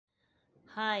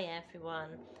Hi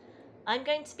everyone. I'm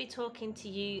going to be talking to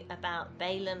you about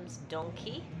Balaam's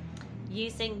donkey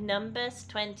using Numbers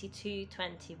 22,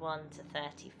 21 to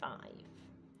 35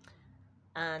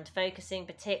 and focusing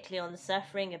particularly on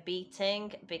suffering a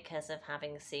beating because of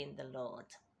having seen the Lord.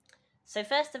 So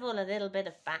first of all, a little bit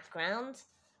of background.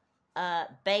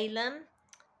 Balaam,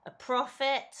 a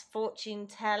prophet, fortune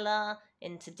teller,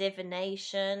 into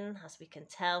divination, as we can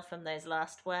tell from those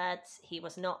last words. He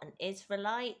was not an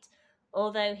Israelite,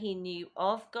 although he knew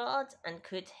of God and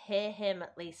could hear him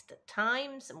at least at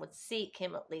times and would seek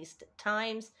him at least at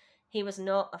times. He was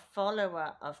not a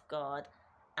follower of God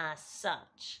as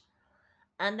such.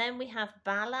 And then we have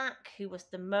Balak, who was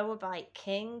the Moabite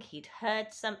king. He'd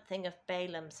heard something of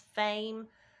Balaam's fame,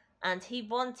 and he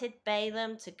wanted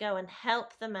Balaam to go and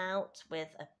help them out with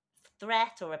a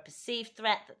threat or a perceived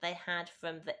threat that they had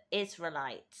from the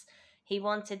Israelites. He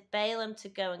wanted Balaam to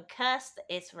go and curse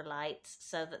the Israelites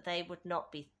so that they would not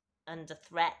be under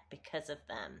threat because of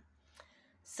them.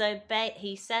 So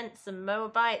he sent some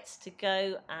Moabites to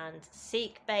go and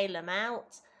seek Balaam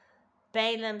out.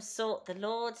 Balaam sought the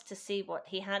Lord to see what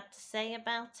he had to say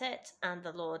about it, and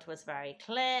the Lord was very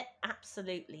clear,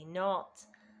 absolutely not.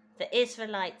 The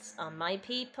Israelites are my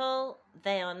people,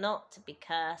 they are not to be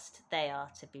cursed, they are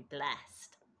to be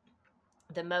blessed.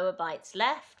 The Moabites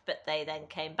left, but they then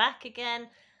came back again,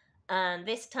 and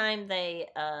this time they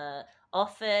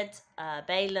offered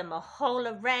Balaam a whole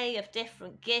array of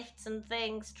different gifts and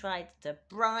things, tried to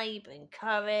bribe,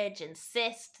 encourage,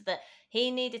 insist that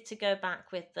he needed to go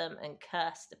back with them and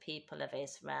curse the people of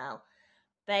Israel.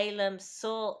 Balaam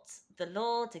sought the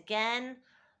Lord again,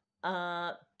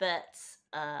 but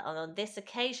on this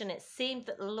occasion it seemed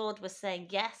that the Lord was saying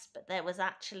yes, but there was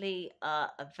actually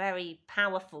a very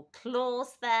powerful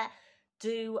clause there: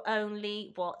 do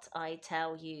only what I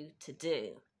tell you to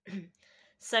do.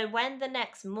 So when the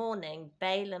next morning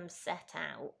Balaam set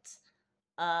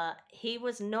out, he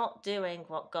was not doing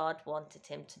what God wanted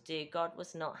him to do. God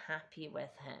was not happy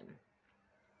with him.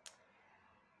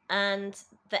 And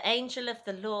the angel of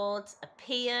the Lord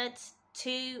appeared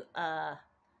to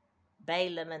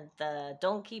Balaam and the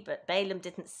donkey, but Balaam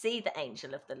didn't see the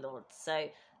angel of the Lord. So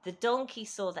the donkey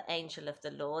saw the angel of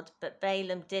the Lord, but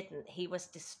Balaam didn't. He was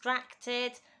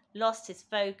distracted, lost his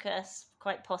focus,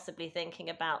 quite possibly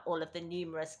thinking about all of the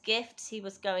numerous gifts he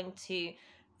was going to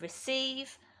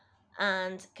receive,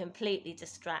 and completely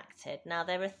distracted. Now,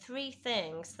 there are three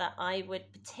things that I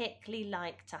would particularly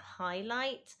like to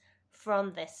highlight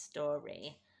from this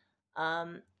story.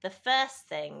 The first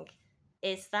thing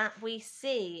is that we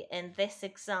see in this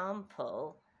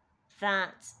example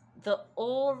that the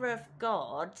awe of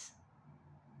God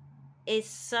is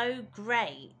so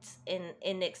great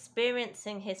in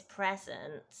experiencing his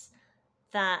presence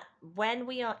that when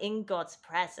we are in God's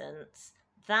presence,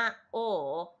 that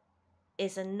awe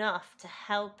is enough to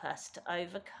help us to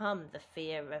overcome the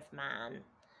fear of man.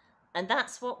 And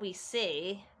that's what we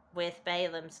see with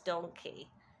Balaam's donkey.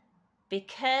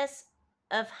 Because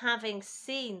of having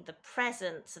seen the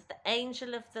presence of the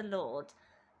angel of the Lord,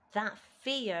 that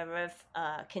fear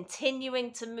of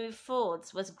continuing to move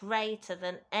forwards was greater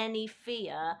than any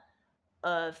fear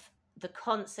of the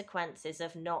consequences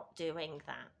of not doing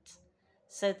that.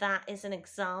 So that is an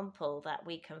example that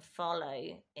we can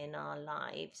follow in our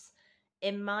lives.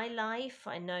 In my life,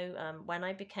 I know when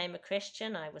I became a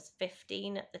Christian, I was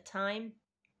 15 at the time.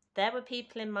 There were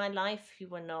people in my life who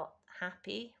were not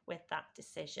happy with that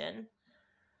decision.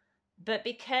 But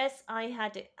because I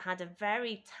had a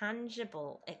very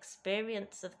tangible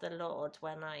experience of the Lord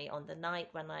on the night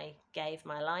when I gave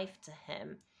my life to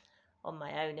him on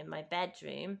my own in my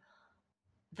bedroom,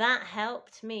 that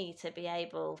helped me to be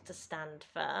able to stand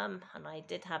firm. And I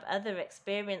did have other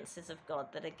experiences of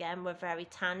God that again were very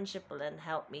tangible and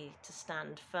helped me to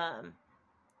stand firm.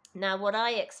 Now, what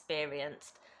I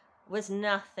experienced was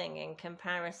nothing in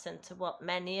comparison to what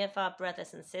many of our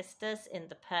brothers and sisters in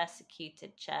the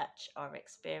persecuted church are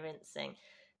experiencing.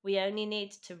 We only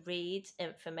need to read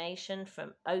information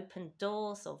from Open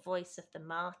Doors or Voice of the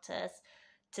Martyrs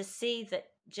to see that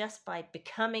just by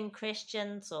becoming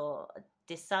Christians or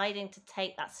deciding to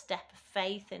take that step of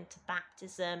faith into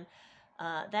baptism,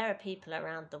 there are people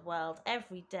around the world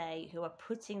every day who are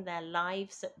putting their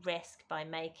lives at risk by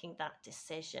making that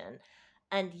decision.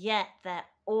 And yet their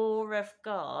awe of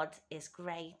God is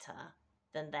greater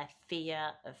than their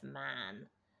fear of man.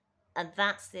 And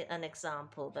that's an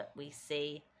example that we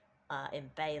see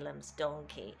in Balaam's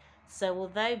donkey. So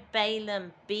although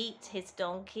Balaam beat his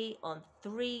donkey on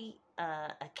three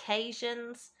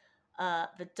occasions,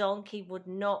 the donkey would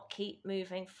not keep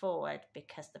moving forward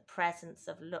because the presence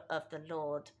of the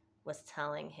Lord was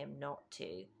telling him not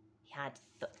to. He had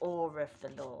the awe of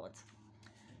the Lord.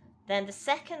 Then the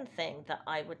second thing that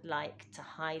I would like to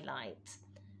highlight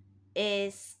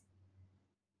is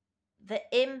the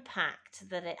impact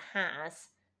that it has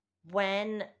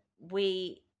when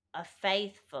we are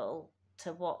faithful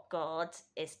to what God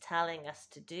is telling us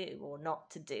to do or not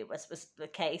to do, as was the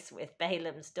case with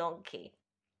Balaam's donkey.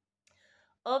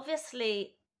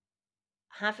 Obviously,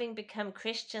 having become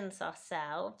Christians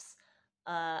ourselves,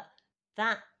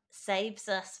 that saves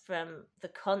us from the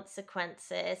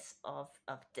consequences of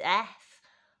death.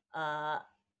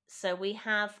 So we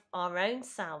have our own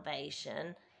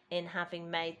salvation in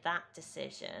having made that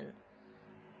decision.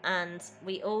 And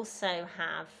we also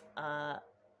have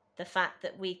the fact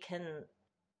that we can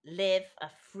live a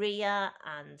freer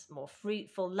and more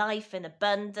fruitful life in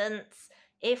abundance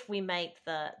if we make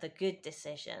the good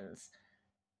decisions.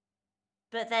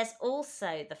 But there's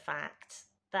also the fact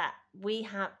that we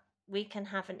can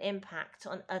have an impact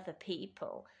on other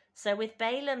people. So with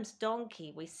Balaam's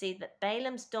donkey, we see that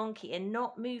Balaam's donkey, in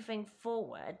not moving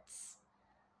forwards,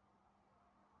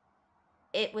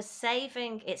 it was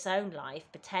saving its own life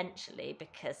potentially,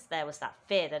 because there was that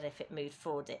fear that if it moved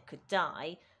forward it could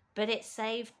die, but it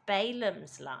saved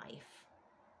Balaam's life.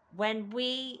 When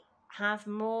we have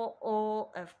more awe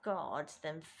of God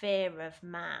than fear of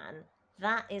man,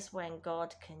 that is when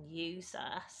God can use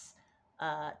us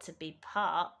to be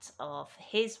part of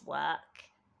his work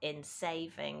in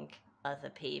saving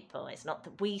other people. It's not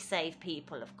that we save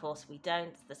people, of course we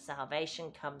don't. The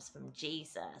salvation comes from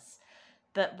Jesus.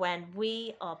 But when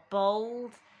we are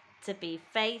bold to be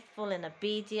faithful in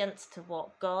obedience to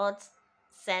what God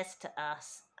says to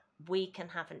us, we can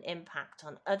have an impact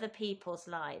on other people's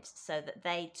lives so that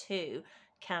they too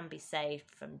can be saved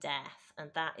from death.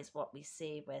 And that is what we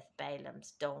see with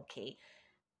Balaam's donkey,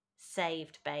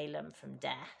 saved Balaam from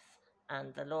death.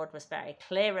 And the Lord was very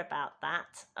clear about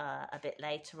that a bit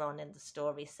later on in the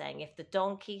story, saying, if the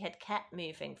donkey had kept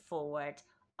moving forward,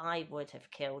 I would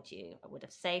have killed you. I would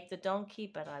have saved the donkey,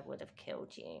 but I would have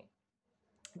killed you.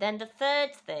 Then the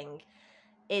third thing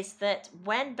is that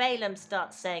when Balaam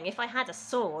starts saying, if I had a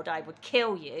sword, I would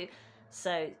kill you,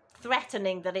 so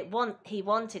threatening that he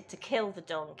wanted to kill the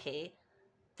donkey,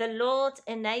 the Lord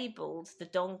enabled the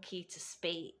donkey to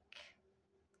speak.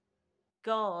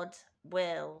 God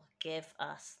will give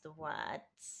us the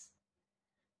words.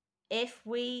 If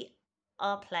we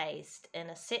are placed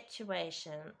in a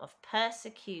situation of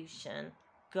persecution,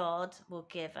 God will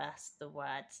give us the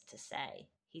words to say.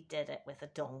 He did it with a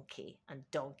donkey, and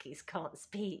donkeys can't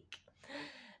speak.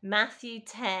 Matthew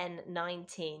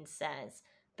 10:19 says,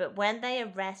 but when they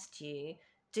arrest you,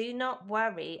 do not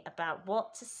worry about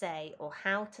what to say or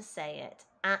how to say it.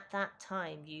 At that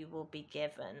time you will be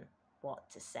given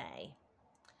what to say.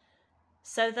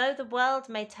 So though the world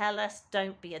may tell us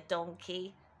don't be a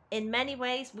donkey, in many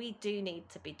ways we do need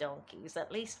to be donkeys.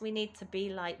 At least we need to be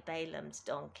like Balaam's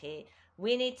donkey.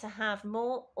 We need to have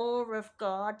more awe of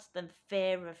God than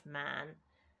fear of man.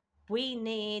 We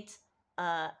need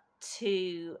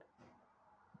to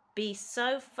be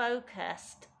so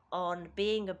focused on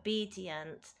being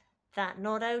obedient that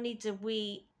not only do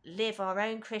we live our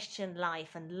own Christian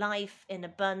life and life in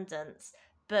abundance,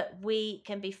 but we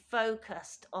can be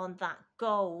focused on that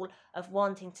goal of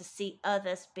wanting to see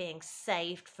others being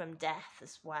saved from death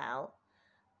as well.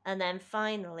 And then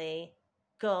finally,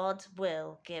 God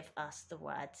will give us the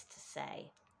words to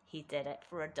say. He did it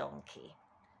for a donkey.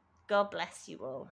 God bless you all.